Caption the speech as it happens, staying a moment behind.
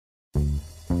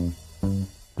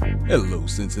Hello,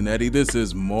 Cincinnati. This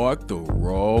is Mark the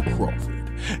Raw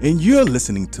Crawford, and you're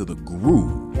listening to The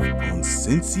Groove on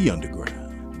Cincy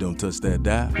Underground. Don't touch that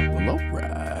dial. Well,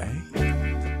 alright.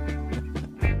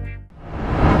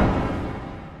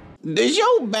 Does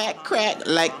your back crack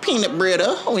like peanut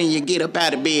brittle when you get up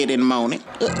out of bed in the morning?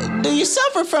 Do you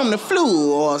suffer from the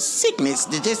flu or sickness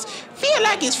that just feel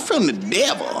like it's from the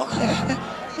devil?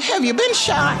 Have you been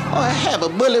shot or have a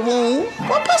bullet wound?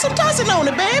 Well, put some Tussin on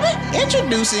it, baby.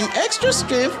 Introducing Extra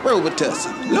Strength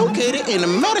Robitussin, located in the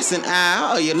medicine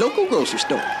aisle of your local grocery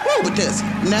store.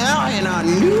 Robitussin, now in our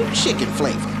new chicken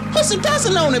flavor. Put some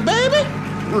Tussin on it, baby.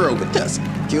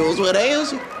 Robitussin cures what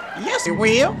ails you. Yes, it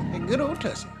will. A good old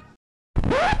Tussin.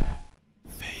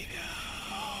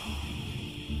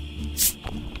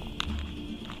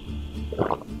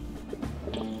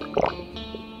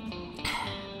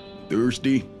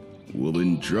 Thirsty? Well,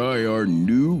 then try our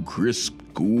new crisp,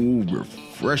 cool,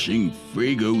 refreshing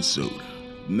Faygo soda.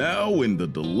 Now in the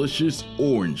delicious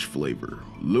orange flavor,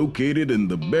 located in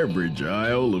the beverage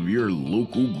aisle of your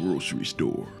local grocery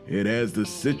store. It has the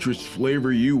citrus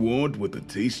flavor you want with the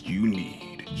taste you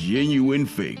need. Genuine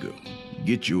Faygo.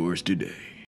 Get yours today.